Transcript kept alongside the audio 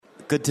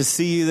Good to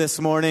see you this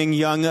morning,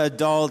 young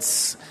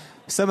adults.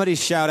 Somebody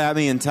shout at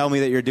me and tell me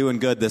that you're doing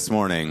good this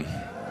morning.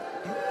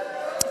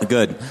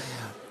 Good.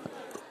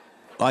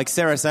 Like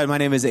Sarah said, my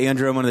name is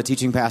Andrew. I'm one of the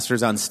teaching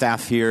pastors on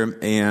staff here,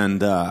 and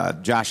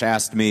Josh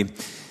asked me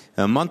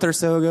a month or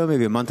so ago,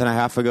 maybe a month and a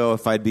half ago,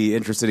 if I'd be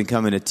interested in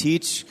coming to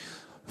teach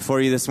for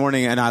you this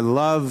morning. And I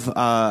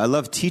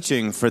love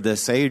teaching for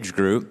this age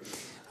group.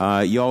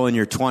 Y'all in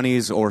your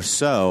 20s or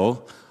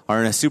so are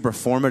in a super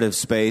formative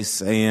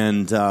space,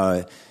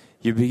 and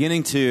you're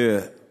beginning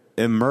to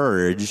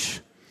emerge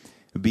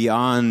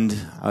beyond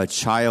a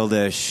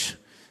childish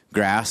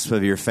grasp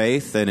of your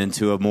faith and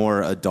into a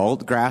more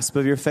adult grasp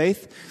of your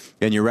faith,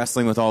 and you're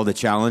wrestling with all the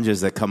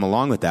challenges that come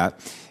along with that.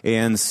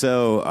 And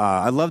so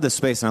I love this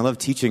space, and I love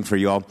teaching for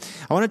you all.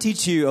 I want to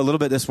teach you a little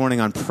bit this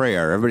morning on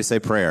prayer. Everybody say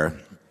prayer.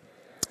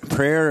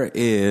 Prayer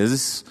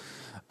is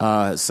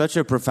such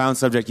a profound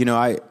subject. You know,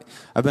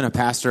 I've been a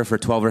pastor for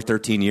 12 or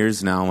 13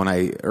 years now. When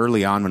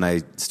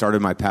I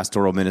started my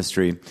pastoral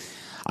ministry,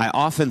 I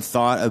often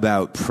thought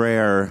about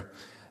prayer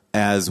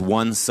as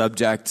one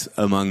subject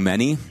among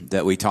many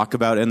that we talk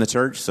about in the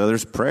church. So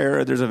there's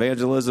prayer, there's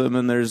evangelism,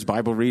 and there's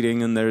Bible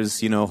reading, and there's,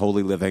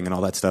 holy living and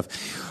all that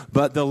stuff.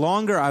 But the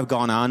longer I've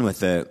gone on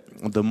with it,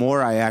 the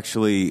more I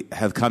actually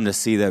have come to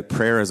see that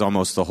prayer is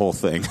almost the whole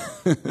thing.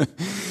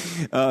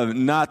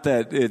 Not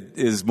that it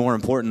is more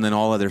important than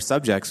all other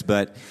subjects,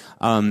 but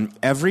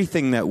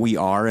everything that we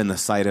are in the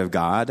sight of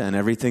God, and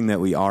everything that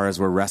we are as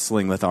we're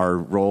wrestling with our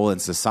role in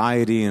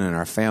society and in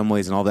our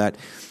families and all that,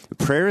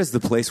 prayer is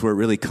the place where it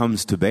really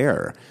comes to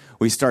bear.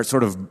 We start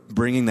sort of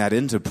bringing that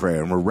into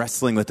prayer, and we're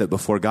wrestling with it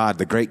before God.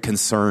 The great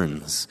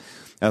concerns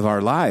of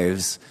our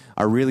lives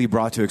are really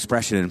brought to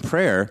expression in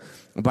prayer.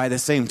 By the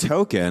same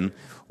token,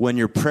 when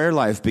your prayer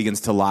life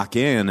begins to lock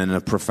in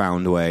a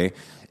profound way,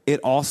 it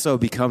also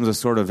becomes a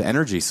sort of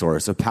energy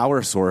source, a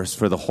power source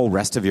for the whole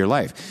rest of your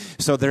life.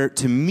 So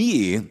to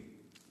me,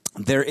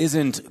 there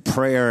isn't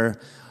prayer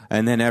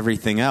and then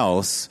everything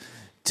else.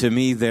 To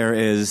me, there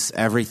is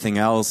everything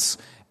else,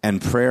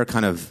 and prayer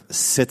kind of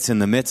sits in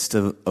the midst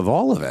of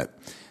all of it.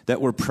 That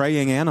we're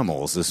praying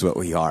animals is what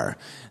we are.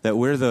 That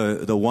we're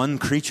the one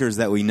creatures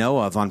that we know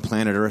of on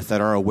planet Earth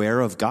that are aware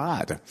of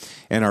God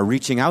and are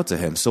reaching out to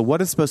Him. So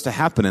what is supposed to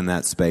happen in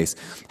that space?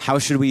 How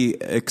should we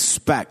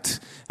expect?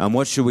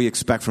 What should we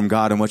expect from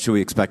God, and what should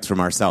we expect from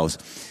ourselves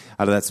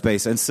out of that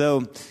space? And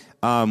so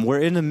we're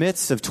in the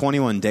midst of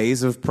 21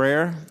 days of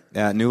prayer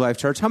at New Life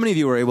Church. How many of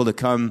you were able to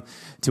come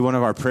to one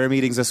of our prayer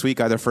meetings this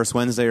week, either First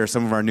Wednesday or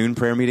some of our noon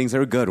prayer meetings? They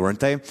were good, weren't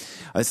they?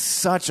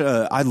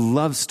 I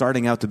love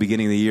starting out the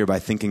beginning of the year by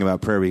thinking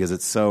about prayer because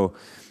it's so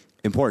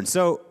important.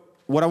 So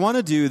what I want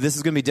to do, this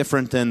is going to be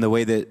different than the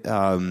way that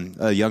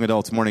a young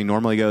adult's morning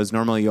normally goes.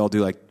 Normally you all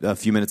do like a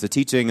few minutes of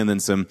teaching and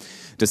then some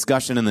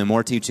discussion and then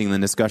more teaching and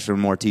then discussion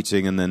and more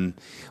teaching. And then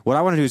what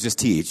I want to do is just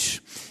teach.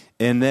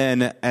 And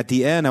then at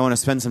the end, I want to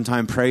spend some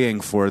time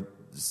praying for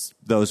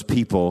those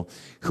people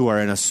who are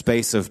in a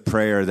space of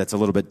prayer that's a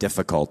little bit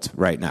difficult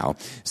right now.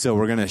 So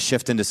we're going to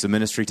shift into some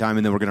ministry time,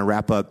 and then we're going to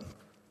wrap up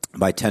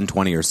by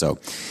 10:20 or so.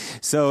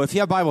 So if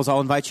you have Bibles, I'll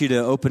invite you to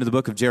open to the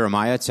book of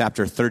Jeremiah,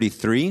 chapter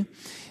 33.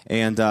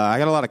 And I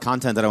got a lot of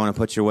content that I want to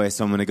put your way,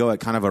 so I'm going to go at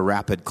kind of a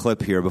rapid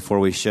clip here before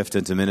we shift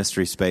into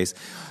ministry space.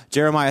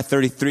 Jeremiah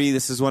 33,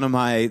 this is one of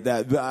my,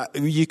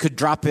 you could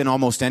drop in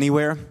almost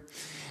anywhere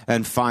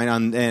and find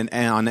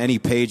on any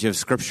page of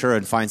Scripture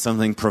and find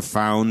something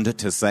profound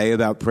to say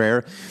about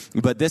prayer.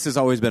 But this has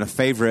always been a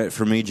favorite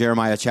for me,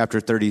 Jeremiah chapter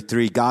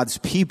 33. God's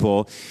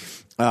people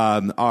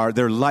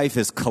their life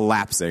is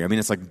collapsing. I mean,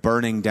 it's like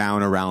burning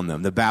down around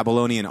them. The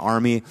Babylonian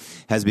army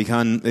has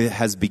begun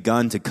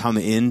to come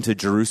into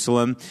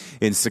Jerusalem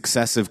in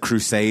successive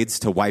crusades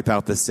to wipe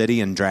out the city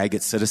and drag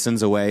its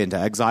citizens away into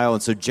exile.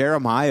 And so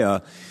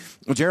Jeremiah,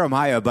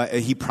 but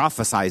he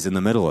prophesies in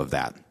the middle of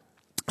that.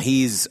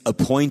 He's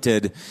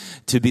appointed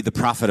to be the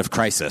prophet of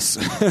crisis.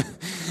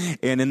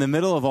 And in the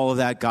middle of all of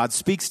that, God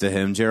speaks to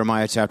him.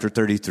 Jeremiah chapter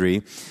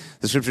 33.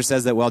 The scripture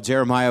says that while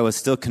Jeremiah was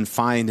still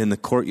confined in the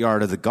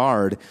courtyard of the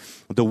guard,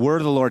 the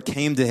word of the Lord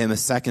came to him a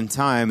second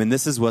time. And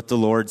this is what the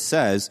Lord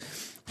says: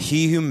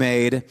 He who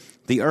made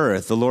the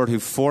earth, the Lord who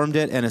formed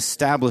it and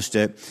established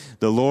it,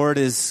 the Lord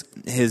is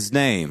His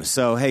name.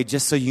 So, hey,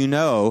 just so you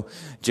know,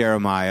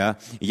 Jeremiah,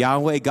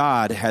 Yahweh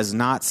God has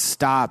not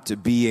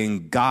stopped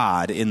being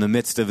God in the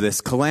midst of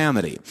this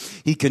calamity.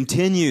 He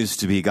continues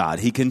to be God.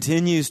 He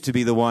continues to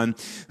be the one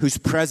whose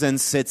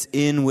presence sits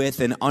in,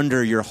 with, and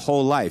under your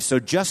whole life. So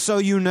just so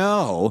you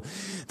know,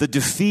 the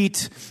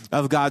defeat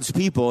of God's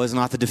people is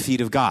not the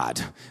defeat of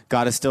God.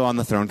 God is still on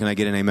the throne. Can I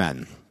get an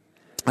amen?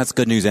 That's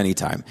good news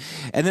anytime.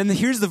 And then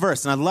here's the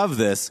verse, and I love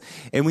this,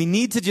 and we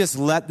need to just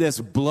let this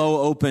blow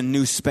open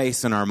new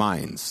space in our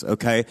minds,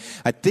 okay?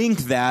 I think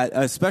that,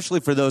 especially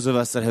for those of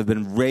us that have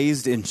been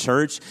raised in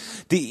church,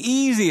 the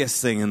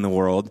easiest thing in the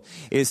world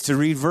is to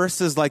read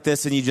verses like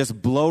this and you just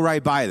blow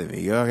right by them.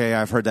 You go, okay,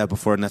 I've heard that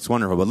before, and that's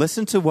wonderful. But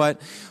listen to what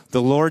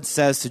the Lord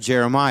says to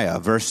Jeremiah,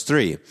 verse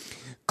 3.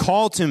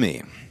 Call to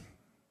me,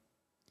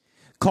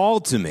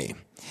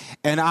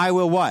 and I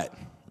will what?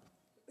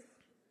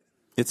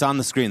 It's on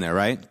the screen there,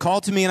 right?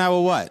 Call to me and I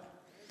will what?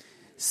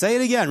 Say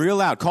it again, real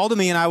loud. Call to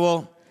me and I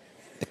will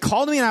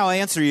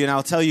answer you, and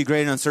I'll tell you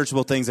great and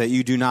unsearchable things that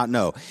you do not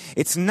know.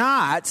 It's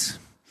not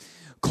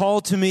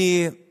call to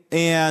me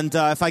and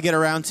if I get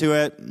around to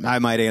it, I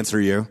might answer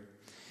you.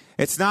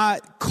 It's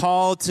not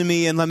call to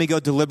me and let me go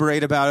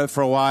deliberate about it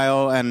for a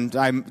while, and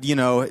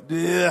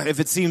if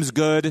it seems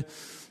good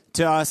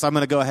to us, I'm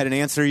going to go ahead and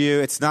answer you.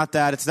 It's not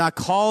that. It's not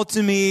call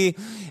to me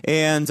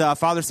and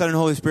Father, Son, and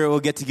Holy Spirit will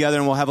get together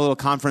and we'll have a little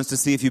conference to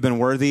see if you've been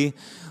worthy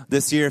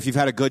this year, if you've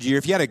had a good year.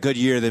 If you had a good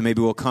year, then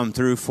maybe we'll come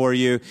through for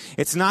you.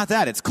 It's not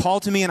that. It's call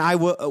to me and I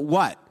will,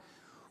 what?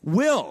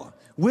 Will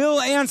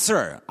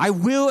answer. I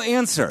will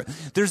answer.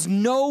 There's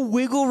no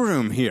wiggle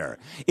room here.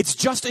 It's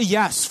just a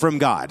yes from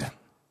God.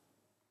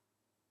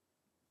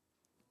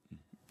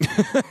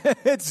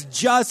 It's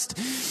just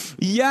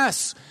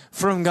yes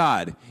from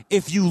God.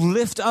 If you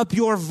lift up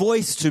your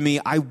voice to me,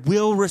 I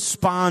will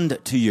respond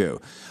to you.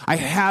 I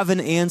have an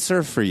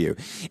answer for you.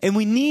 And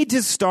we need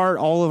to start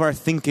all of our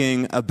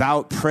thinking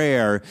about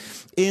prayer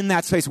in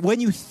that space.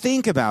 When you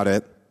think about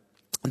it,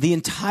 the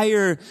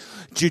entire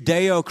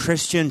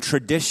Judeo-Christian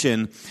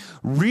tradition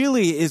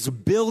really is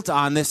built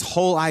on this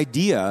whole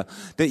idea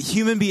that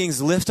human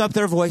beings lift up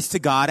their voice to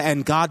God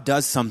and God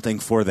does something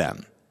for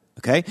them.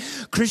 Okay?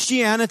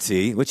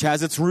 Christianity, which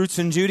has its roots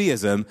in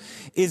Judaism,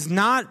 is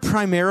not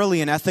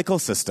primarily an ethical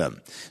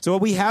system. So what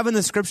we have in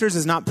the scriptures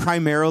is not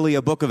primarily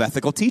a book of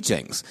ethical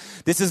teachings.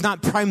 This is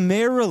not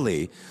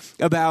primarily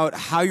about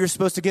how you're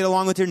supposed to get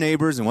along with your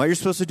neighbors and what you're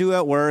supposed to do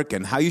at work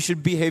and how you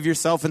should behave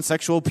yourself in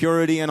sexual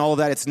purity and all of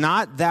that. It's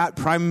not that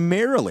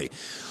primarily.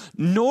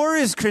 Nor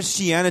is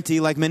Christianity,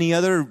 like many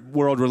other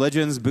world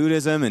religions,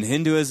 Buddhism and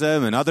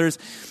Hinduism and others,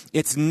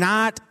 it's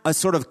not a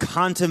sort of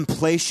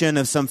contemplation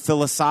of some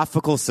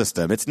philosophical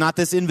system. It's not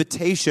this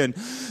invitation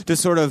to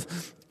sort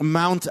of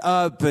mount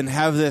up and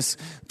have this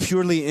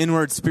purely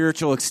inward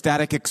spiritual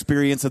ecstatic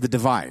experience of the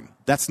divine.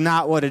 That's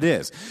not what it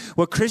is.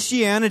 What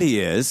Christianity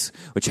is,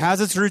 which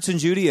has its roots in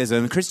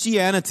Judaism,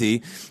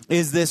 Christianity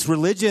is this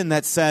religion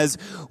that says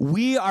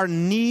we are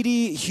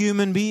needy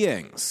human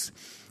beings.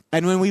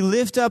 And when we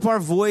lift up our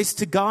voice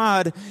to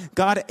God,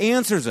 God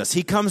answers us.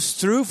 He comes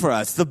through for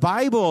us. The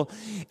Bible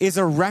is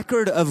a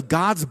record of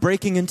God's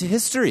breaking into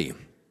history.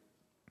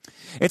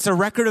 It's a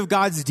record of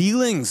God's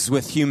dealings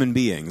with human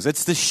beings.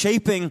 It's the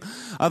shaping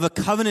of a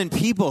covenant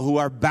people who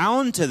are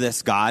bound to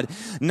this God,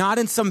 not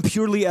in some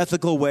purely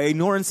ethical way,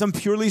 nor in some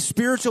purely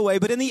spiritual way,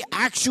 but in the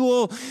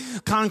actual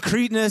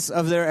concreteness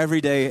of their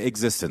everyday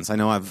existence. I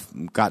know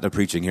I've got to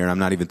preaching here, and I'm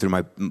not even through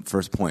my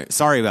first point.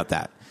 Sorry about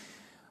that.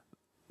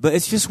 But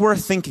it's just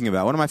worth thinking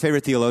about. One of my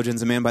favorite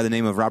theologians, a man by the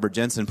name of Robert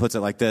Jensen, puts it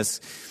like this,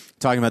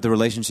 talking about the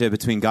relationship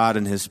between God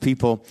and his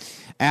people.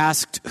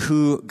 Asked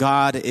who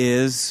God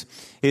is,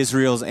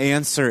 Israel's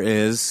answer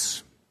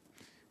is,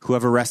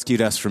 whoever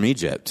rescued us from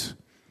Egypt.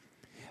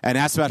 And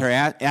asked about her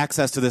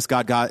access to this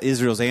God,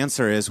 Israel's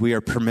answer is, we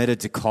are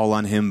permitted to call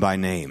on him by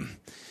name.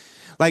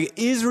 Like,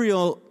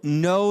 Israel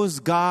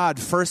knows God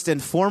first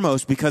and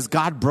foremost because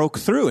God broke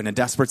through in a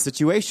desperate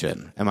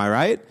situation. Am I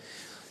right?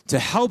 To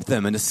help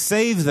them and to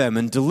save them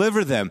and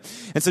deliver them.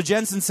 And so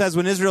Jensen says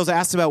when Israel's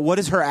asked about what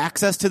is her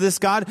access to this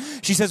God,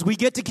 she says, we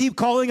get to keep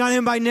calling on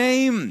him by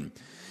name.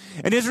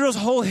 And Israel's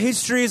whole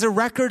history is a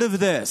record of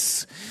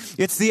this.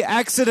 It's the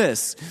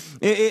Exodus.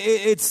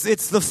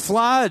 It's the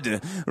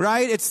flood,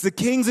 right? It's the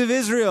kings of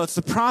Israel. It's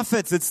the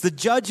prophets. It's the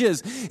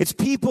judges. It's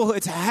people.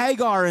 It's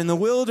Hagar in the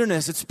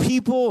wilderness. It's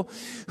people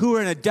who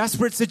are in a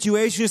desperate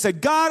situation who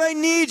said, God, I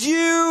need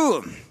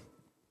you.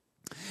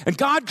 And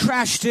God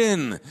crashed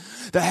in.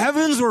 The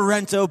heavens were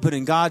rent open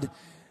and God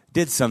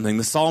did something.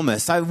 The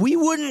psalmist. We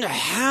wouldn't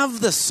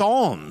have the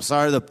Psalms,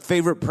 are the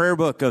favorite prayer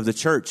book of the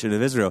church and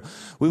of Israel.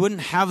 We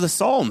wouldn't have the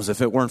Psalms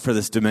if it weren't for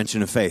this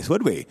dimension of faith,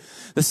 would we?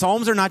 The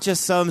Psalms are not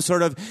just some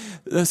sort of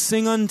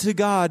sing unto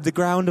God, the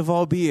ground of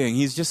all being.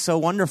 He's just so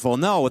wonderful.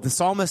 No, what the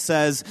psalmist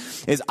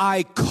says is,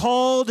 I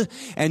called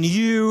and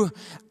you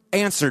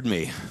answered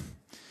me.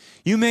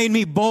 You made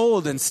me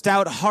bold and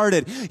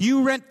stout-hearted.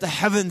 You rent the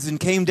heavens and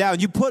came down.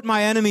 You put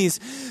my enemies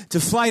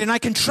to flight, and I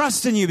can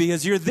trust in you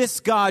because you're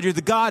this God. You're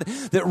the God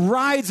that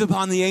rides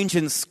upon the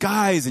ancient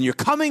skies, and you're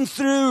coming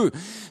through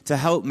to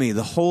help me.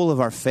 The whole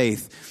of our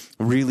faith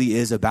really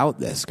is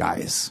about this,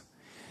 guys.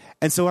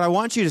 And so what I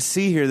want you to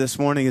see here this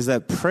morning is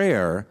that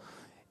prayer,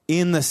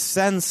 in the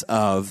sense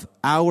of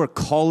our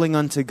calling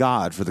unto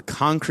God for the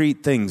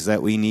concrete things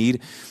that we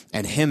need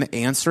and him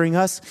answering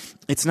us,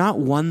 it's not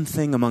one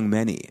thing among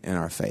many in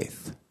our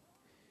faith.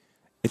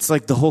 It's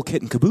like the whole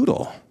kit and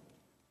caboodle.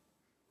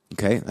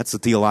 Okay, that's a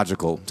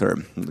theological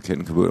term, the kit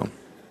and caboodle.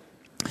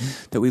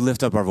 That we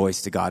lift up our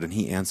voice to God and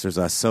he answers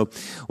us. So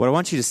what I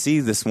want you to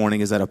see this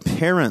morning is that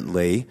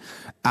apparently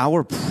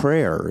our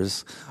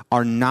prayers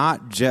are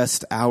not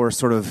just our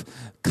sort of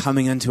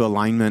coming into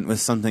alignment with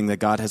something that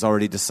God has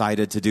already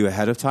decided to do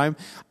ahead of time.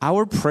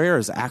 Our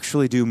prayers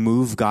actually do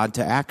move God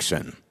to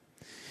action.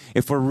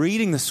 If we're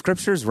reading the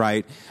scriptures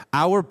right,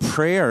 our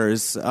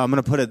prayers, I'm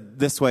going to put it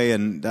this way,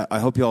 and I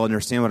hope you all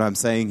understand what I'm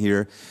saying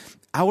here.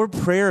 Our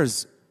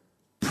prayers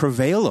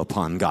prevail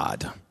upon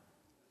God.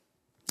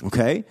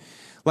 Okay?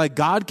 Like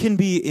God can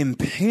be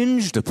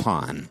impinged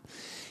upon.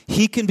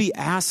 He can be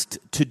asked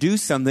to do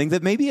something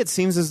that maybe it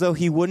seems as though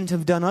he wouldn't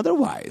have done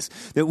otherwise.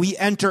 That we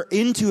enter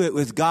into it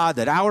with God,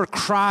 that our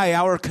cry,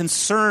 our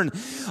concern,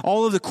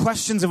 all of the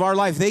questions of our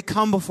life, they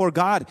come before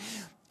God.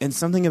 And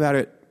something about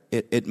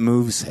it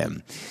moves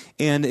him.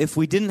 And if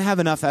we didn't have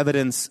enough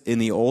evidence in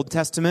the Old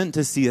Testament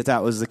to see that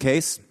that was the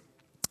case,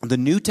 the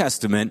New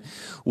Testament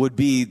would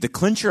be the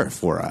clincher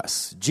for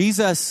us.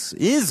 Jesus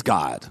is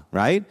God,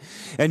 right?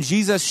 And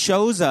Jesus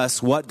shows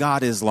us what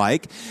God is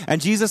like.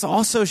 And Jesus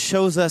also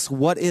shows us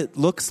what it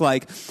looks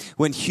like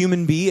when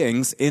human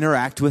beings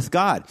interact with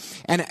God.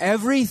 And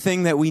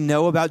everything that we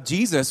know about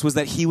Jesus was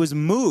that he was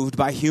moved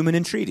by human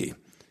entreaty.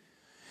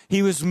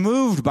 He was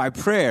moved by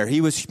prayer.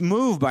 He was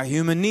moved by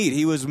human need.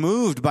 He was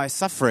moved by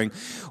suffering.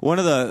 One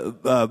of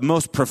the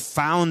most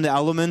profound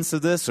elements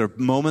of this, or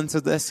moments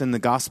of this in the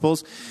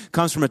Gospels,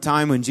 comes from a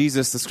time when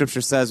Jesus, the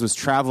scripture says, was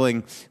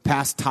traveling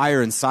past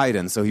Tyre and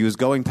Sidon. So he was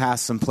going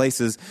past some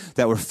places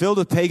that were filled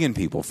with pagan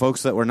people,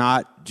 folks that were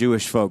not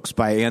Jewish folks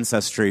by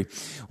ancestry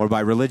or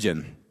by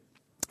religion.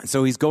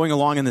 So he's going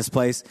along in this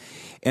place,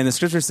 and the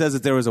scripture says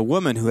that there was a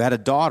woman who had a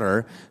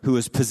daughter who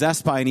was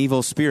possessed by an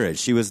evil spirit.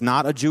 She was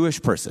not a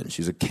Jewish person.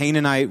 She was a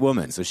Canaanite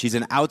woman, so she's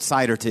an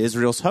outsider to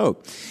Israel's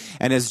hope.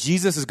 And as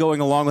Jesus is going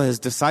along with his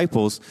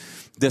disciples,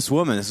 this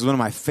woman, this is one of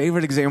my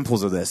favorite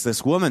examples of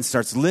this woman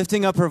starts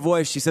lifting up her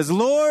voice. She says,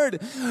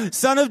 "Lord,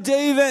 Son of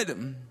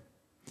David,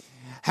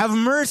 have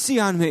mercy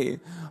on me.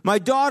 My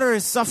daughter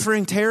is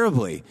suffering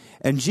terribly."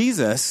 And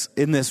Jesus,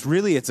 in this,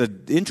 really, it's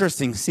an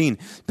interesting scene,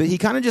 but he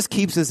kind of just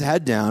keeps his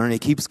head down and he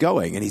keeps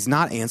going, and he's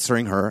not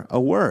answering her a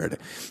word.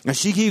 And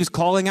she keeps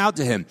calling out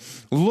to him,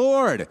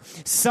 "Lord,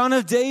 Son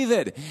of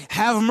David,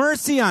 have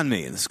mercy on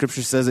me." And the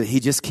scripture says that he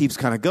just keeps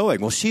kind of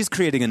going. Well, she's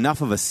creating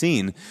enough of a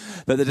scene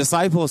that the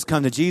disciples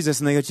come to Jesus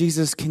and they go,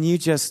 "Jesus, can you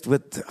just,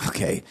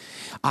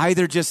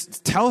 either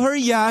just tell her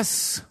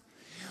yes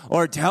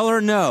or tell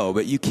her no,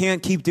 but you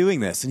can't keep doing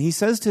this." And he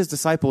says to his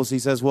disciples, he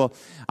says, "Well,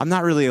 I'm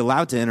not really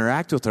allowed to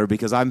interact with her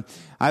because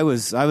I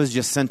was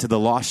just sent to the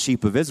lost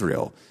sheep of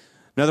Israel."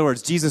 In other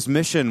words, Jesus'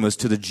 mission was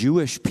to the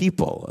Jewish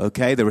people,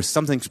 okay? There was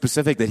something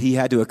specific that he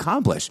had to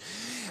accomplish.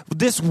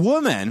 This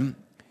woman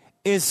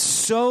is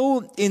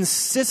so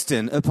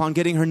insistent upon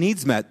getting her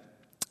needs met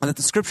that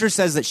the scripture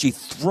says that she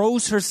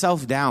throws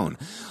herself down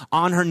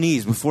on her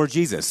knees before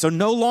Jesus. So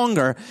no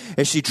longer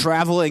is she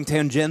traveling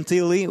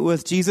tangentially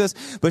with Jesus,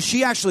 but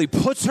she actually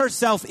puts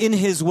herself in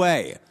his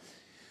way.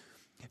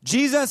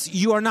 "Jesus,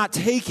 you are not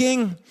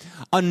taking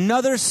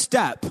another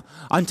step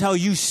until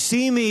you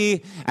see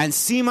me and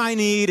see my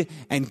need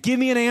and give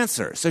me an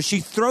answer." So she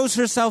throws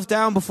herself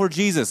down before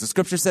Jesus. The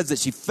scripture says that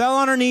she fell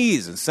on her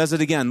knees and says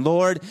it again,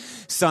 "Lord,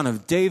 Son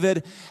of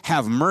David,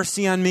 have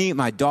mercy on me.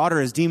 My daughter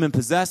is demon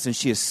possessed and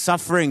she is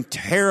suffering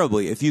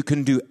terribly. If you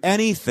can do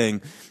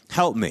anything,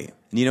 help me."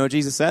 And you know what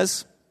Jesus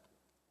says?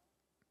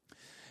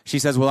 She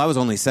says, "Well, I was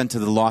only sent to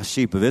the lost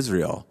sheep of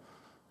Israel."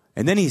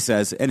 And then he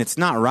says, "And it's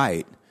not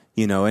right,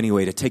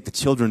 anyway, to take the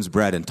children's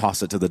bread and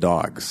toss it to the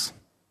dogs."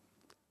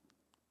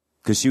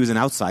 Because she was an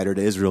outsider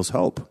to Israel's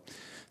hope.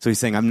 So he's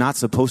saying, I'm not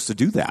supposed to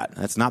do that.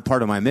 That's not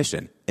part of my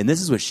mission. And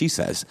this is what she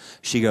says.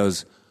 She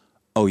goes,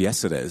 "Oh,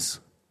 yes, it is.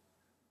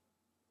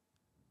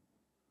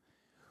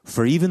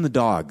 For even the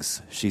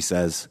dogs," she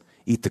says,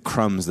 "eat the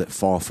crumbs that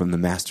fall from the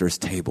master's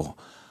table.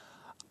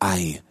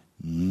 I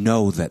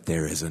know that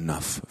there is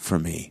enough for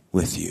me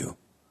with you.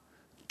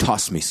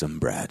 Toss me some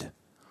bread."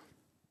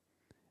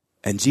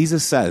 And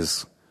Jesus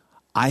says,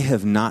 "I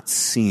have not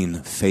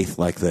seen faith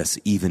like this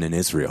even in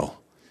Israel.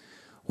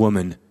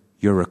 Woman,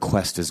 your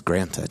request is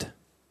granted."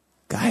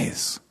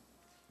 Guys,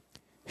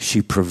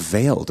 she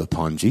prevailed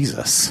upon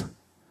Jesus.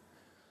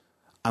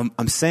 I'm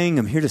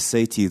here to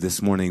say to you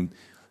this morning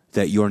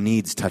that your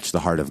needs touch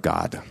the heart of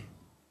God.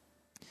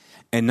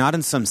 And not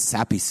in some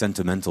sappy,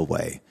 sentimental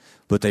way,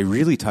 but they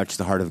really touch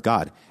the heart of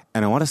God.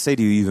 And I want to say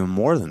to you even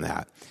more than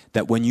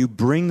that when you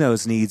bring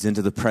those needs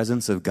into the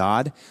presence of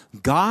God,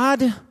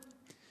 God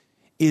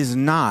is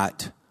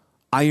not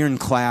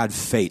ironclad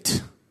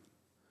fate.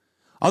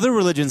 Other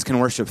religions can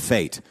worship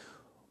fate.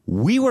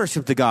 We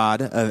worship the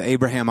God of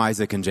Abraham,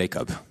 Isaac, and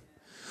Jacob.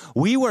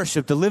 We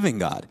worship the living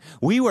God.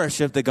 We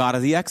worship the God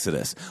of the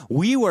Exodus.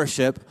 We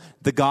worship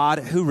the God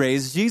who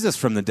raised Jesus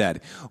from the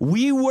dead.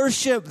 We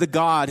worship the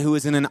God who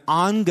is in an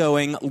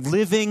ongoing,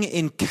 living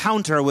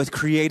encounter with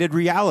created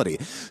reality.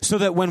 So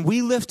that when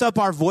we lift up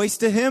our voice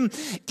to him,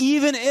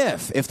 even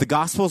if the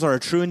Gospels are a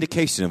true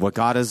indication of what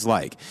God is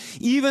like,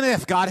 even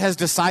if God has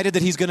decided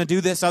that he's going to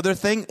do this other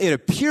thing, it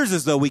appears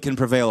as though we can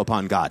prevail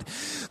upon God.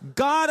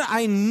 "God,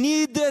 I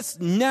need this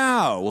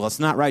now." Well, it's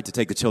not right to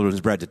take the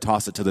children's bread to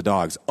toss it to the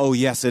dogs. "Oh,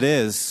 yes, it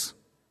is."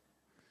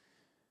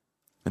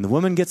 And the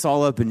woman gets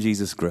all up in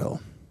Jesus'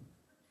 grill.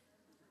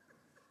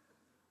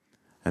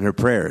 And her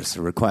prayers,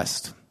 her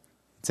request,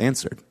 it's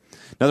answered.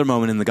 Another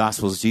moment in the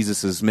Gospels,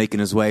 Jesus is making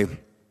his way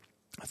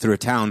through a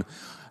town,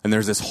 and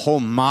there's this whole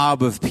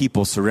mob of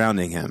people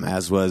surrounding him,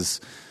 as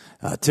was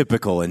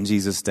typical in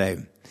Jesus' day.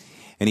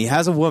 And he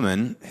has a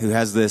woman who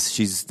has this,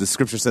 the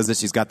scripture says that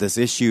she's got this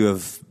issue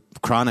of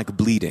chronic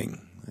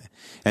bleeding.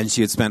 And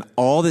she had spent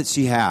all that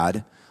she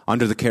had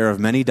under the care of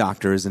many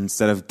doctors.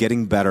 Instead of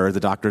getting better, the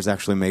doctors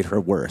actually made her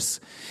worse.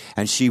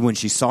 And when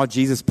she saw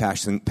Jesus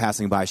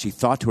passing by, she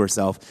thought to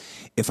herself,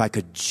 if I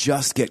could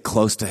just get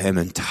close to him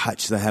and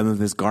touch the hem of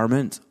his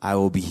garment, I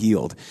will be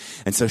healed.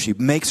 And so she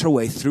makes her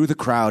way through the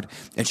crowd,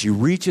 and she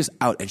reaches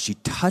out and she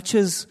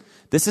touches.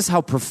 This is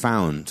how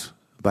profound,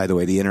 by the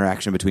way, the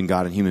interaction between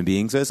God and human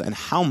beings is, and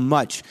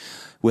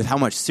with how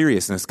much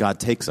seriousness God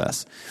takes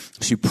us.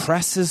 She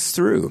presses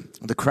through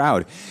the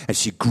crowd and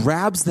she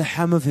grabs the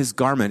hem of his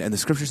garment. And the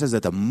scripture says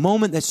that the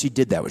moment that she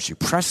did that, when she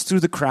pressed through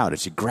the crowd and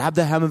she grabbed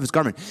the hem of his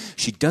garment,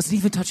 she doesn't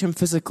even touch him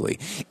physically.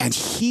 And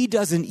he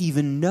doesn't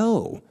even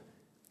know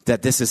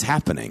that this is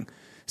happening.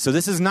 So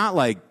this is not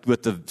like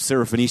with the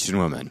Syrophoenician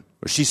woman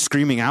where she's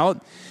screaming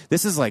out.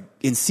 This is like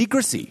in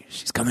secrecy.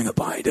 She's coming up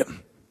behind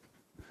him.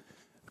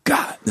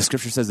 God, the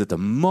scripture says that the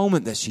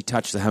moment that she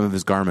touched the hem of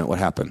his garment, what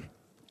happened?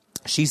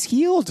 She's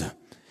healed.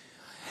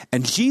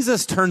 And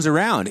Jesus turns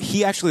around.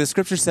 The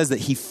scripture says that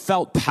he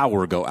felt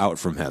power go out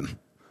from him.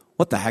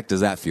 What the heck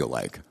does that feel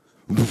like?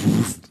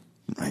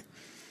 Right?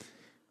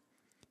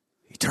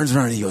 He turns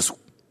around and he goes,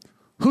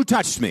 who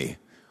touched me?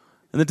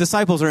 And the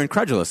disciples are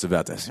incredulous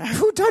about this.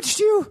 Who touched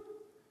you?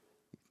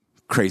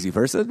 Crazy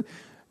person.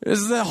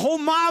 There's a whole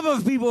mob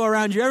of people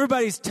around you.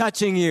 Everybody's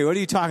touching you. What are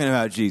you talking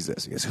about,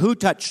 Jesus? He goes, who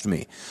touched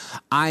me?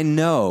 I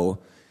know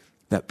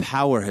that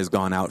power has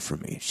gone out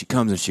from me. She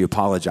comes and she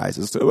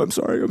apologizes. Oh, I'm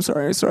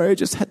sorry. I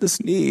just had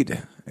this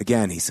need.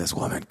 Again, he says,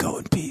 woman, go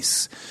in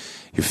peace.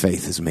 Your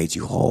faith has made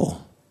you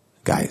whole.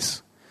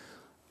 Guys,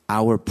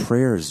 our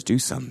prayers do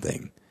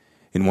something.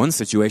 In one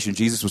situation,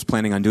 Jesus was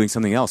planning on doing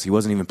something else. He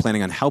wasn't even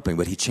planning on helping,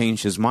 but he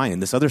changed his mind.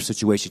 In this other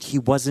situation, he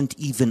wasn't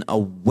even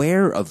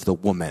aware of the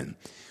woman.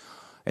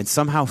 And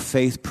somehow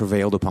faith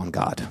prevailed upon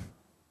God.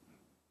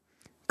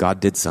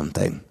 God did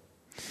something.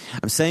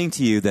 I'm saying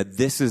to you that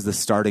this is the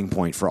starting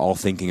point for all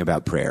thinking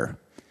about prayer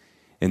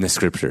in the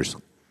scriptures.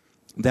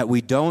 That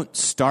we don't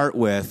start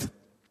with,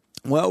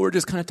 well, we're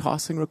just kind of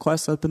tossing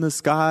requests up in the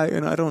sky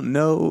and I don't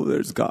know,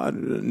 there's God.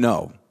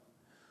 No.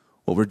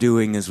 What we're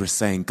doing is we're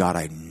saying, God,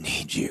 I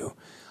need you.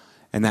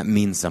 And that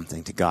means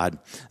something to God.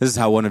 This is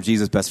how one of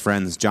Jesus' best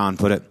friends, John,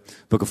 put it.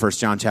 Book of 1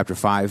 John chapter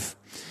 5.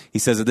 He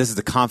says that this is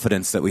the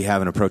confidence that we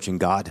have in approaching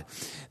God.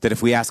 That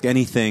if we ask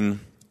anything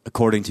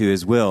according to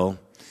his will,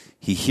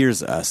 he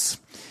hears us.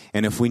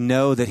 And if we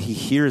know that he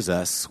hears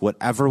us,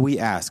 whatever we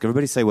ask,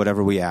 everybody say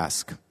whatever we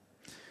ask,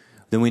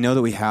 then we know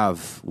that we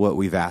have what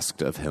we've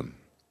asked of him.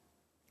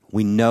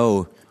 We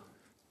know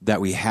that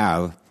we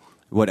have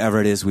whatever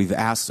it is we've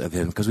asked of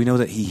him because we know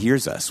that he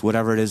hears us,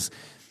 whatever it is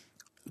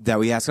that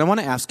we ask. And I want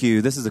to ask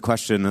you, this is a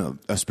question,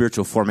 a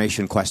spiritual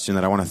formation question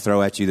that I want to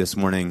throw at you this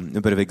morning,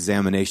 a bit of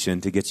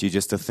examination to get you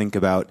just to think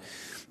about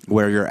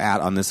where you're at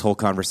on this whole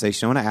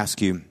conversation. I want to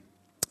ask you,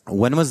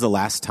 when was the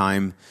last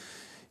time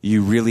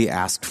you really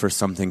asked for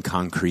something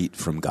concrete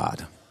from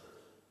God?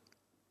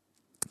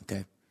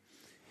 Okay.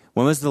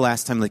 When was the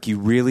last time you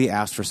really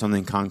asked for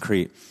something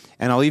concrete?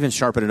 And I'll even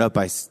sharpen it up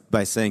by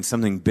saying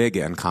something big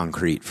and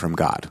concrete from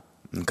God.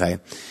 Okay.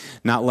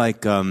 Not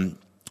like,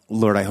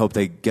 Lord, I hope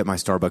they get my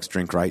Starbucks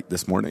drink right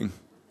this morning.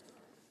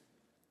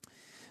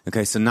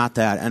 Okay. So not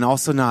that. And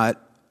also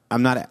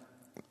I'm not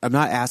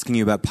asking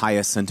you about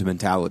pious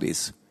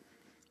sentimentalities.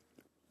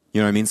 You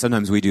know what I mean?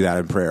 Sometimes we do that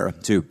in prayer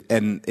too.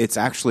 And it's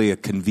actually a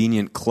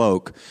convenient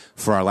cloak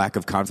for our lack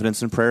of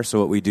confidence in prayer. So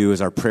what we do is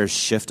our prayers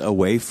shift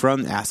away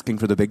from asking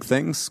for the big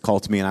things. Call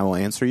to me and I will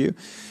answer you.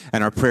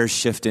 And our prayers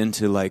shift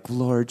into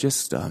Lord,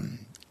 just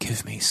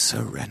give me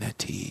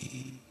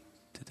serenity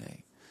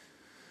today.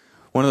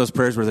 One of those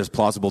prayers where there's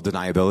plausible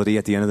deniability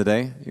at the end of the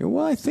day.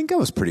 Well, I think I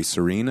was pretty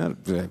serene. I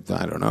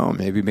don't know.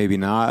 Maybe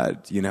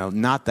not.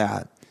 Not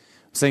that.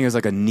 I'm saying it's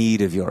like a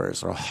need of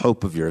yours or a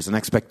hope of yours, an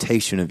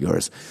expectation of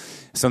yours.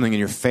 Something in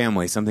your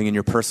family, something in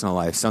your personal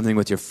life, something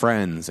with your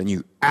friends, and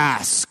you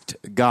asked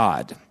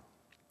God,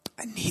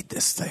 I need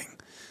this thing.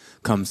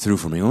 Come through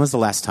for me. When was the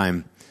last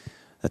time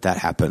that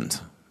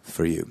happened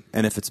for you?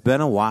 And if it's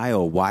been a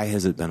while, why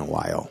has it been a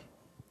while?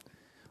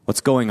 What's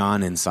going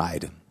on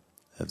inside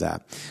of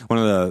that? One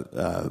of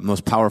the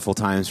most powerful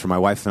times for my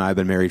wife and I, have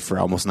been married for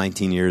almost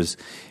 19 years,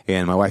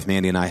 and my wife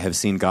Mandy and I have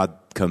seen God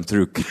come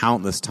through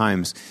countless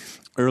times.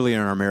 Early in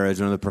our marriage,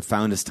 one of the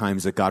profoundest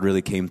times that God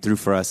really came through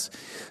for us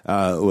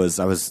was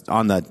I was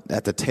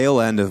at the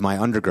tail end of my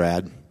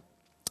undergrad,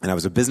 and I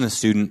was a business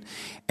student,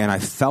 and I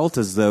felt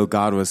as though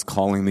God was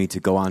calling me to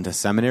go on to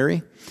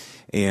seminary.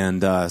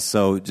 And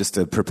so just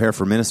to prepare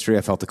for ministry,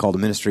 I felt the call to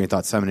ministry and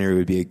thought seminary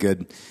would be a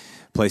good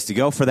place to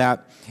go for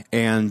that.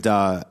 And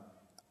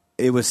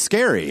it was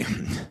scary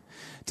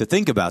to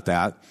think about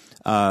that.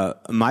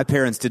 My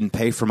parents didn't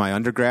pay for my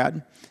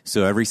undergrad.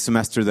 So every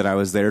semester that I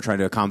was there trying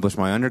to accomplish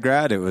my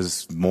undergrad, it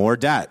was more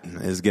debt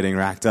is getting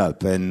racked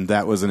up. And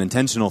that was an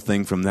intentional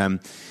thing from them.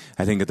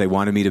 I think that they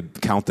wanted me to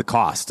count the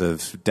cost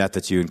of debt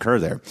that you incur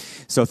there.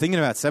 So thinking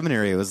about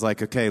seminary, it was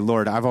like, okay,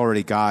 Lord, I've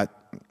already got,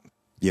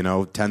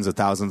 tens of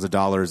thousands of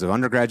dollars of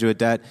undergraduate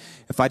debt.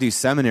 If I do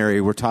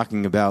seminary, we're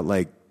talking about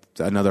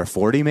another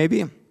 40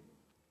 maybe.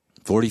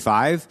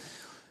 45,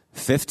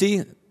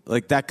 50?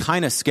 Like, that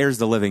kind of scares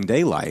the living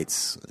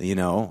daylights,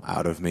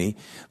 out of me.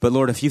 But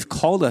Lord, if you've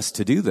called us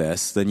to do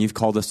this, then you've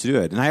called us to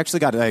do it. And I actually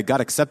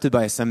got accepted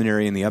by a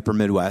seminary in the upper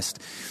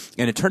Midwest.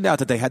 And it turned out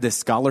that they had this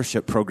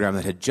scholarship program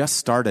that had just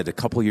started a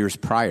couple years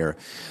prior,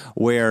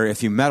 where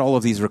if you met all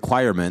of these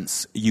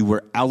requirements, you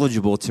were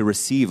eligible to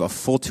receive a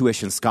full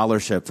tuition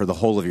scholarship for the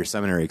whole of your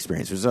seminary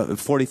experience. There's a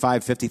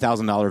 $45,000,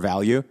 $50,000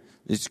 value.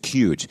 It's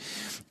huge.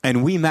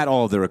 And we met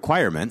all of the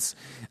requirements.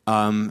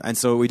 And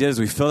so what we did is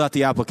we filled out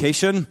the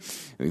application,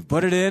 we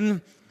put it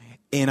in,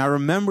 and I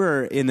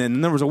remember, and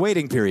then there was a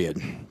waiting period.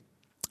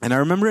 And I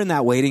remember in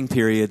that waiting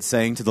period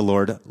saying to the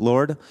Lord,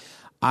 Lord,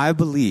 I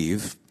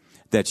believe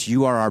that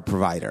you are our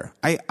provider.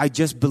 I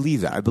just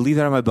believe that. I believe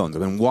that in my bones.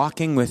 I've been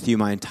walking with you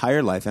my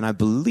entire life, and I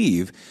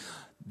believe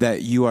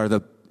that you are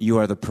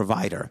the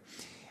provider.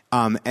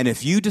 And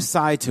if you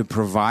decide to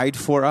provide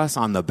for us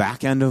on the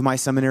back end of my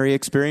seminary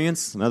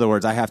experience, in other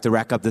words, I have to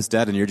rack up this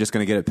debt and you're just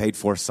going to get it paid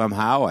for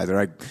somehow, either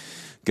I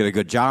get a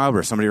good job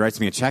or somebody writes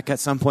me a check at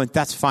some point,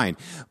 that's fine.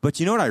 But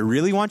you know what I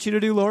really want you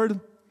to do, Lord?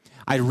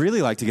 I'd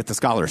really like to get the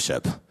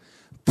scholarship.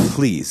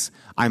 Please,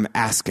 I'm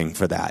asking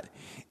for that.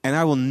 And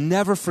I will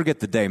never forget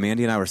the day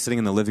Mandy and I were sitting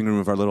in the living room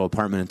of our little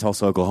apartment in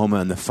Tulsa, Oklahoma,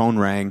 and the phone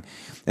rang,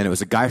 and it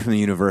was a guy from the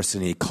university,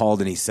 and he called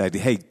and he said,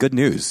 hey, good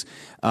news.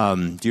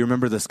 Do you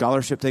remember the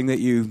scholarship thing that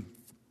you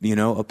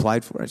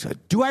applied for? I said,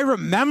 do I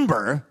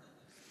remember?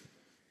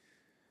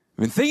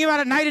 I've been thinking about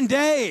it night and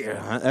day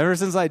ever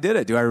since I did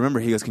it. Do I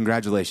remember? He goes,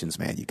 congratulations,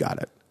 man, you got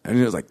it. And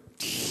it was like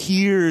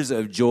tears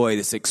of joy,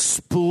 this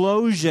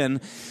explosion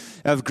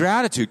of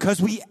gratitude,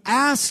 because we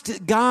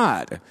asked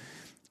God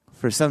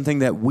for something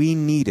that we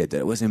needed,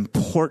 that was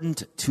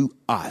important to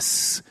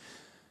us.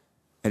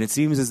 And it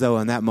seems as though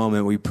in that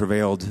moment we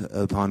prevailed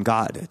upon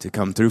God to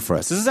come through for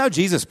us. This is how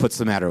Jesus puts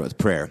the matter with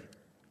prayer.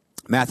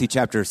 Matthew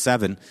chapter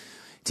 7,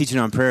 teaching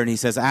on prayer, and he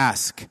says,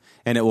 ask,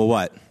 and it will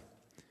what?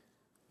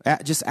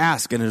 Just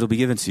ask, and it'll be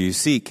given to you.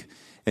 Seek,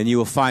 and you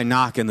will find.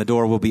 Knock, and the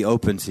door will be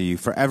open to you.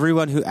 For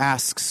everyone who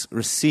asks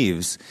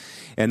receives,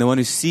 and the one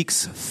who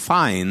seeks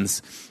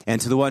finds, and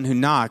to the one who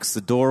knocks,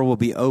 the door will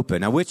be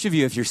open. Now, which of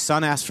you, if your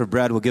son asks for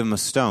bread, will give him a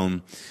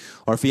stone?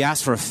 Or if he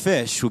asks for a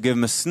fish, will give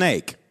him a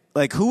snake?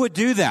 Like, who would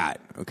do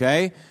that,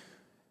 okay?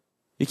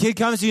 Your kid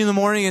comes to you in the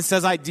morning and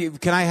says,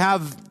 can I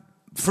have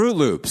Fruit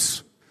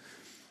Loops?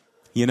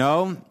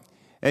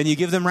 And you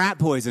give them rat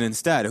poison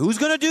instead. Who's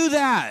going to do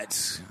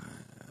that?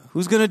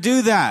 Who's going to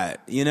do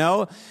that,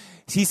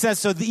 He says,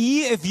 so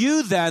if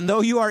you then,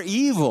 though you are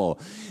evil,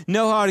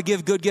 know how to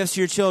give good gifts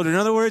to your children.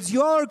 In other words,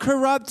 you all are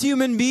corrupt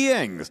human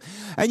beings,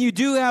 and you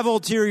do have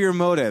ulterior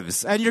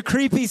motives, and you're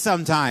creepy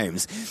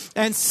sometimes.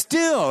 And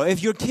still,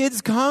 if your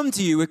kids come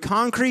to you with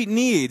concrete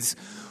needs,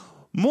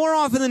 more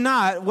often than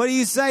not, what do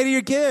you say to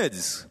your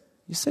kids?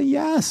 You say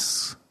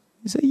yes.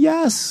 You say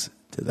yes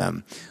to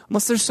them.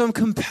 Unless there's some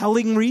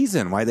compelling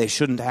reason why they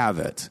shouldn't have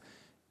it.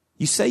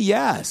 You say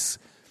yes.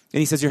 And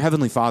he says, your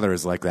heavenly Father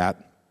is like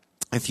that.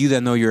 If you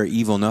then, though you're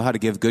evil, know how to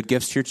give good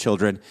gifts to your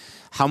children,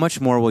 how much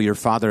more will your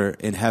Father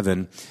in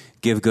heaven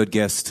give good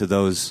gifts to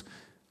those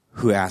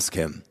who ask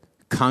him?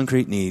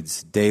 Concrete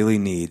needs, daily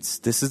needs.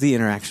 This is the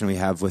interaction we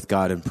have with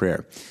God in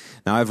prayer.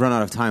 Now, I've run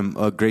out of time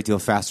a great deal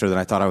faster than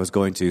I thought I was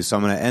going to, so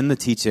I'm going to end the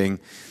teaching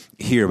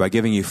here by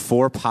giving you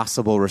 4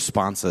 possible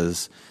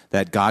responses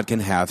that God can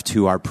have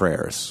to our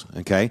prayers,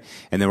 okay?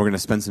 And then we're going to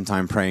spend some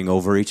time praying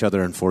over each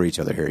other and for each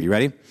other here. You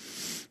ready?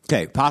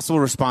 Okay, possible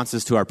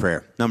responses to our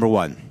prayer. Number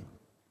 1,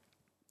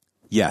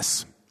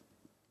 yes.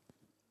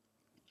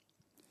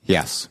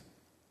 Yes.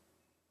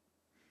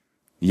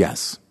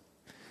 Yes.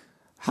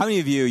 How many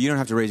of you don't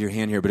have to raise your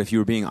hand here, but if you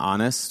were being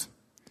honest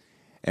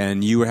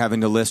and you were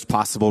having to list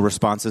possible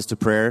responses to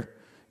prayer,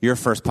 your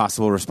first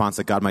possible response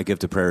that God might give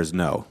to prayer is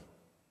no.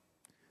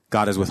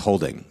 God is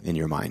withholding in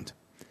your mind.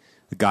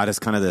 God is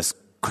kind of this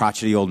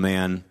crotchety old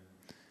man.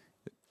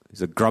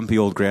 He's a grumpy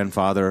old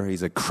grandfather.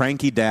 He's a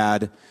cranky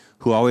dad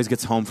who always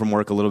gets home from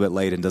work a little bit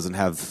late and doesn't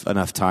have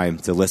enough time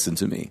to listen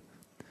to me.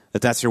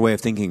 That's your way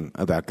of thinking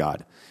about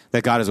God.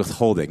 That God is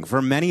withholding.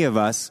 For many of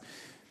us,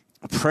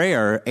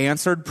 prayer,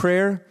 answered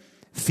prayer,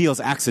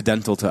 feels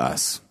accidental to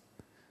us.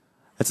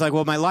 It's like,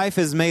 well, my life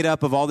is made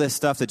up of all this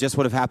stuff that just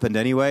would have happened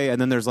anyway, and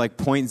then there's like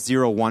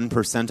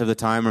 0.01% of the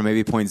time, or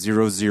maybe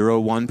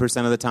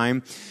 0.001% of the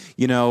time,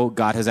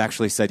 God has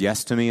actually said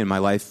yes to me, and my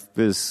life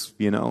is,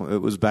 it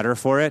was better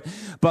for it.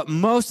 But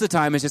most of the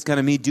time, it's just kind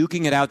of me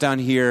duking it out down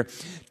here,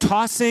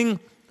 tossing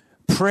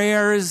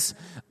prayers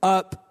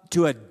up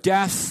to a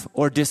deaf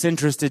or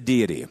disinterested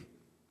deity.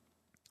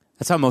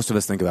 That's how most of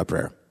us think about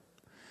prayer.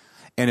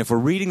 And if we're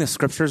reading the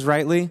scriptures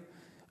rightly,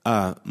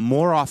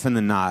 more often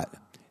than not,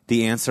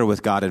 the answer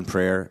with God in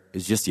prayer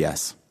is just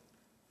yes.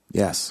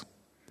 Yes.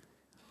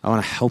 I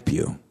want to help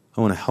you.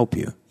 I want to help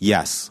you.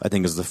 Yes, I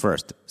think is the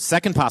first.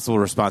 Second possible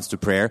response to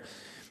prayer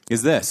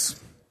is this.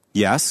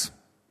 Yes,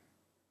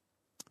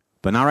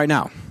 but not right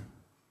now.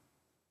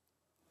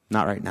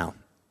 Not right now.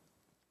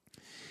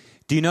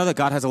 Do you know that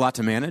God has a lot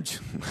to manage?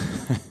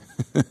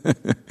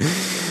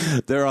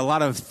 There are a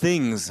lot of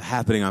things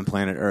happening on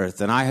planet Earth,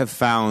 and I have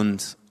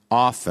found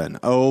often,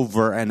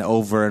 over and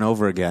over and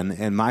over again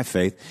in my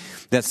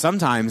faith, that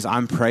sometimes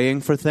I'm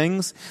praying for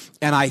things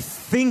and I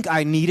think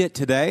I need it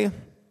today,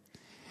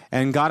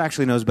 and God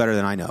actually knows better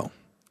than I know.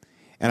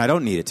 And I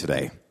don't need it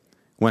today.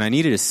 When I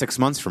need it is 6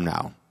 months from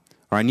now,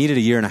 or I need it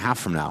a year and a half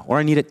from now, or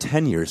I need it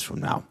 10 years from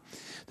now.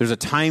 There's a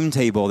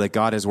timetable that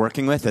God is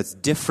working with that's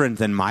different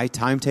than my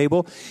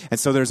timetable. And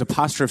so there's a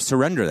posture of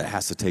surrender that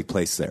has to take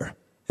place there,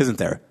 isn't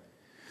there?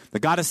 That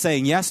God is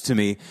saying yes to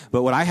me,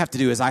 but what I have to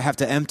do is I have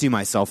to empty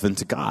myself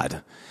into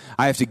God.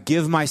 I have to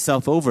give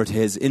myself over to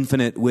his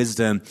infinite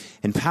wisdom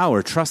and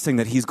power, trusting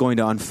that he's going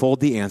to unfold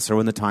the answer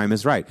when the time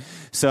is right.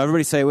 So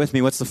everybody say it with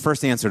me. What's the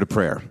first answer to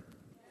prayer?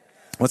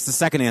 What's the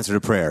second answer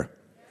to prayer?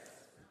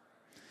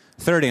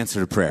 Third answer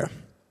to prayer.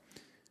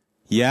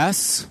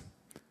 Yes,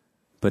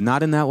 but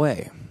not in that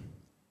way.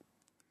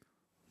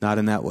 Not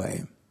in that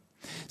way.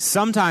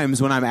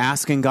 Sometimes when I'm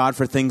asking God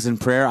for things in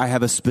prayer, I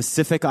have a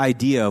specific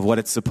idea of what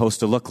it's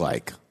supposed to look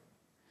like.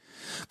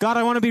 God,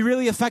 I want to be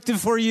really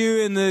effective for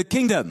you in the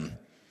kingdom.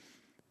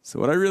 So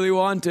what I really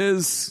want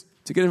is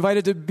to get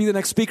invited to be the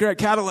next speaker at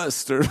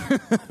Catalyst or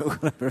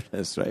whatever it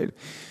is, right?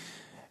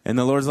 And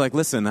the Lord's like,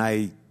 listen,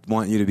 I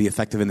want you to be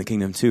effective in the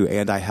kingdom too,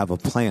 and I have a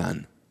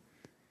plan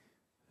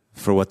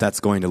for what that's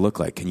going to look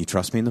like. Can you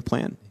trust me in the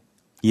plan?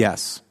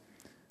 Yes,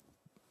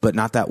 but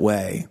not that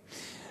way.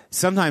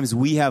 Sometimes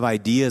we have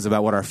ideas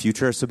about what our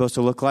future is supposed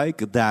to look like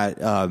that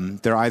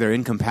they're either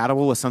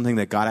incompatible with something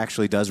that God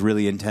actually does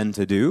really intend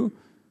to do,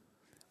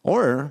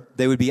 or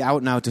they would be out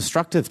and out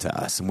destructive to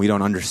us, and we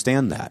don't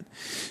understand that.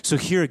 So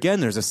here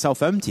again, there's a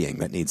self-emptying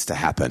that needs to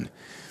happen.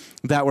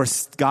 That where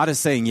God is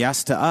saying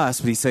yes to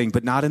us, but he's saying,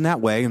 but not in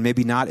that way, and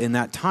maybe not in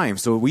that time.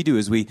 So what we do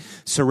is we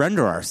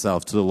surrender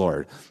ourselves to the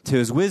Lord, to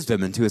his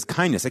wisdom and to his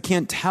kindness. I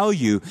can't tell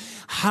you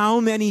how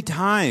many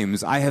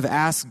times I have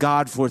asked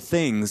God for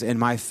things in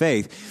my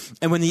faith.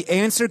 And when the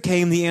answer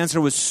came, the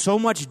answer was so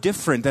much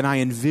different than I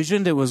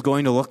envisioned it was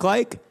going to look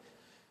like.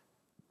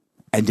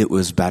 And it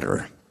was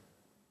better.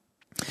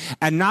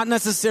 And not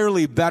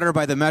necessarily better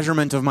by the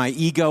measurement of my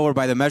ego or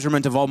by the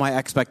measurement of all my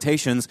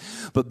expectations,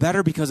 but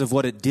better because of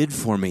what it did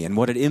for me and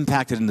what it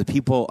impacted in the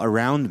people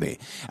around me.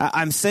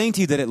 I'm saying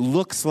to you that it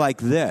looks like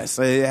this.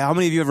 How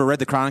many of you ever read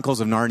the Chronicles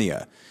of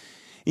Narnia?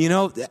 You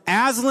know,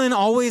 Aslan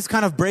always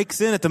kind of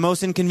breaks in at the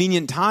most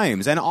inconvenient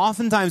times. And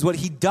oftentimes what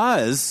he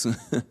does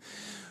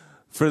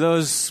for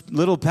those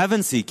little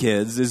Pevensey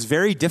kids is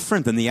very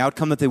different than the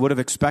outcome that they would have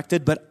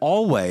expected. But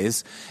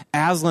always,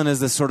 Aslan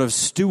is the sort of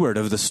steward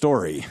of the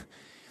story.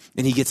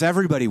 And he gets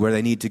everybody where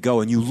they need to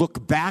go. And you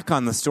look back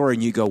on the story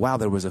and you go, wow,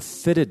 there was a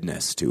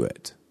fittedness to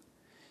it.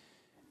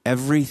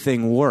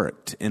 Everything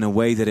worked in a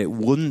way that it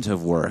wouldn't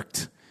have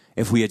worked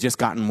if we had just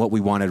gotten what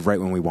we wanted right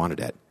when we wanted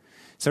it.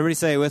 So everybody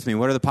say it with me.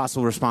 What are the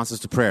possible responses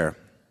to prayer?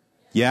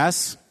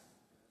 Yes?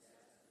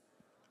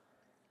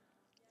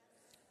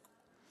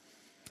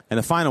 And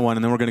the final one,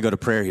 and then we're going to go to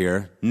prayer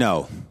here.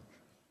 No.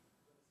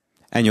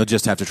 And you'll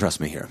just have to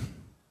trust me here.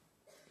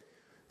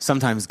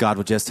 Sometimes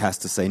God just has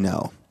to say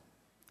no.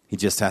 He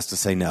just has to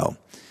say no.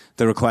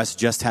 The request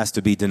just has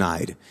to be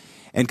denied.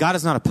 And God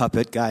is not a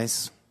puppet,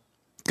 guys.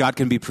 God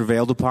can be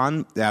prevailed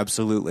upon?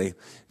 Absolutely.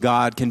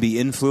 God can be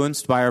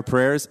influenced by our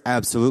prayers?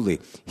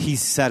 Absolutely. He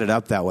set it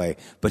up that way.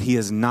 But he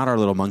is not our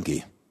little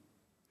monkey.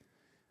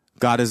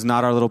 God is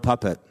not our little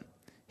puppet.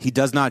 He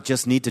does not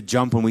just need to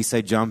jump when we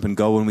say jump and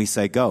go when we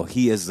say go.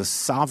 He is the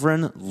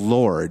sovereign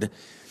Lord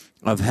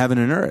of heaven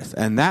and earth.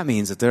 And that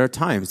means that there are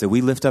times that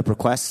we lift up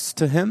requests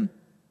to him,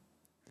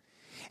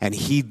 and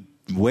he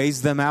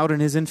weighs them out in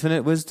his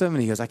infinite wisdom,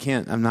 and he goes,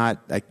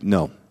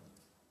 no.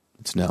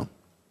 It's no.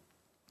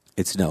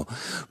 It's no.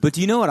 But do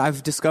you know what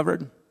I've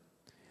discovered?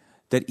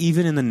 That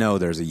even in the no,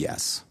 there's a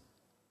yes.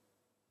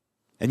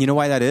 And you know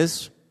why that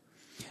is?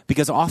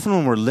 Because often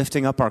when we're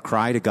lifting up our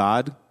cry to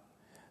God,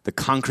 the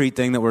concrete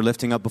thing that we're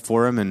lifting up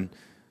before him, and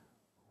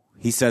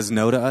he says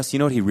no to us, you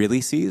know what he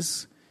really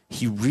sees?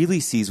 He really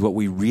sees what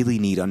we really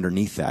need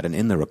underneath that and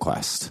in the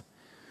request.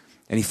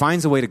 And he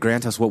finds a way to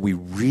grant us what we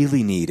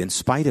really need in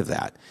spite of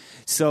that.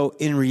 So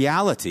in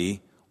reality,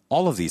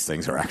 all of these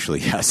things are actually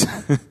yes.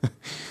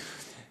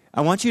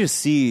 I want you to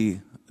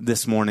see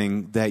this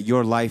morning that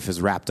your life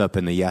is wrapped up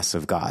in the yes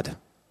of God.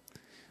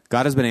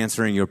 God has been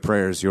answering your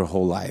prayers your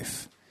whole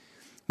life.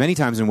 Many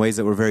times in ways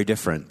that were very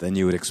different than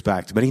you would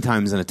expect. Many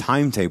times in a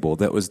timetable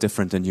that was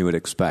different than you would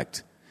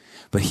expect.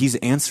 But he's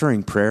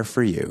answering prayer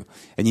for you,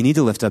 and you need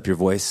to lift up your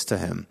voice to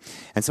him.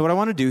 And so what I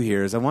want to do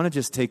here is I want to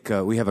just take,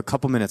 we have a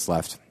couple minutes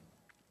left.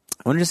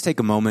 I want to just take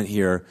a moment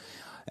here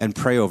and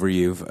pray over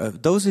you.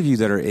 Those of you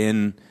that are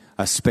in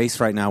a space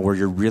right now where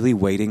you're really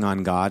waiting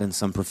on God in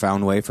some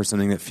profound way for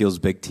something that feels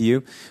big to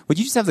you, would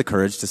you just have the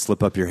courage to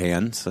slip up your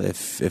hand?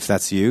 If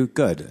that's you,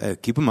 good.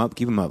 Keep them up,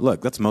 keep them up.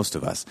 Look, that's most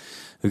of us.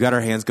 We've got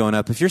our hands going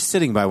up. If you're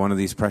sitting by one of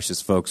these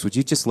precious folks, would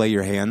you just lay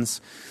your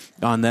hands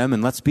on them,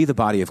 and let's be the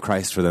body of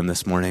Christ for them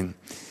this morning.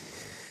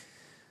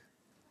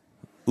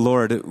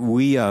 Lord,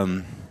 we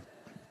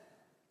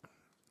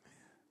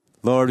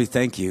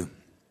thank you.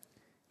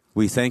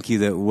 We thank you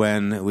that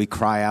when we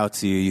cry out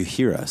to you, you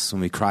hear us.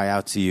 When we cry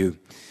out to you,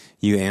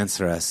 you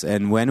answer us.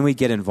 And when we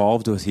get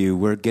involved with you,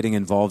 we're getting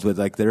involved with,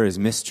 like, there is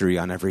mystery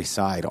on every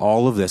side.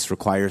 All of this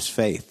requires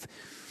faith.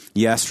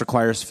 Yes,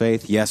 requires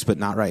faith. Yes, but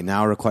not right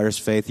now requires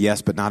faith.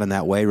 Yes, but not in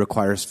that way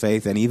requires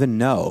faith. And even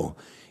no,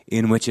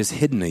 in which is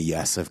hidden a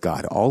yes of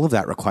God. All of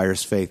that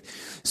requires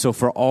faith. So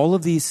for all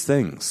of these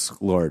things,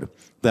 Lord,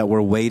 that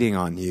we're waiting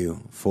on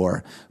you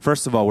for,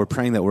 first of all, we're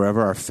praying that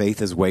wherever our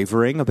faith is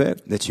wavering a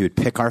bit, that you would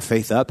pick our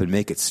faith up and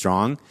make it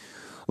strong.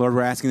 Lord,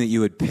 we're asking that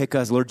you would pick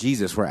us. Lord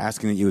Jesus, we're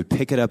asking that you would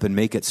pick it up and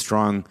make it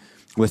strong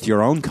with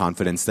your own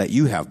confidence that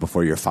you have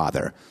before your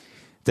Father.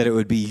 That it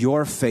would be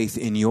your faith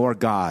in your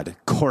God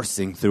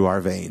coursing through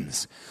our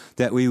veins.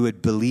 That we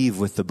would believe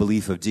with the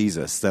belief of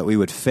Jesus. That we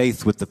would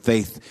faith with the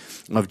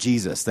faith of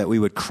Jesus. That we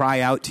would cry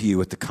out to you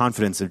with the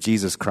confidence of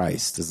Jesus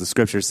Christ. As the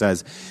scripture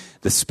says,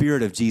 the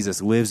Spirit of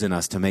Jesus lives in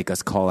us to make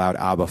us call out,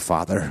 Abba,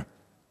 Father.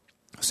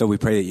 So we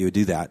pray that you would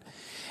do that.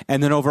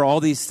 And then over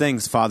all these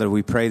things, Father,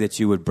 we pray that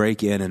you would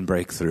break in and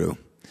break through.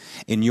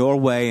 In your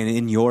way and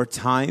in your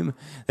time,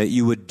 that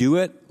you would do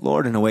it,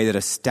 Lord, in a way that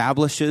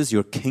establishes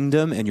your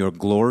kingdom and your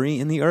glory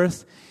in the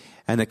earth,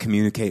 and that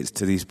communicates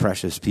to these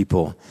precious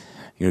people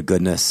your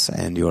goodness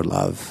and your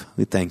love.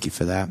 We thank you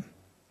for that.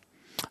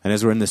 And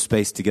as we're in this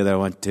space together, I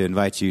want to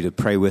invite you to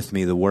pray with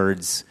me the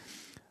words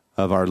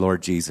of our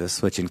Lord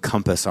Jesus, which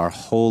encompass our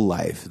whole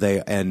life.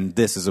 And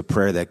this is a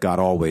prayer that God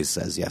always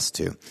says yes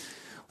to.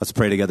 Let's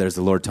pray together as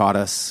the Lord taught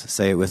us.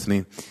 Say it with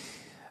me.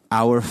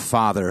 Our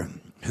Father,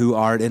 who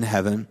art in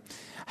heaven,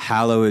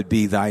 hallowed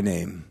be thy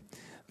name.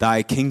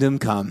 Thy kingdom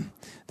come,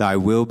 thy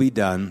will be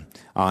done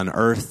on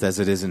earth as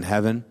it is in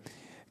heaven.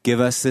 Give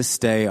us this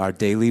day our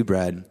daily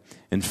bread,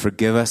 and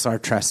forgive us our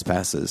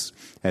trespasses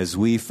as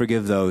we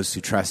forgive those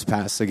who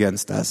trespass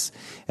against us.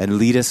 And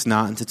lead us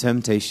not into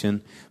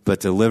temptation,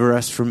 but deliver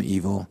us from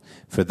evil.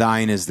 For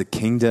thine is the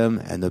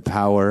kingdom and the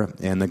power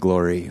and the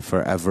glory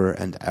forever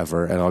and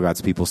ever. And all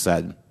God's people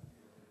said,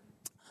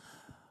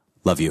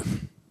 love you.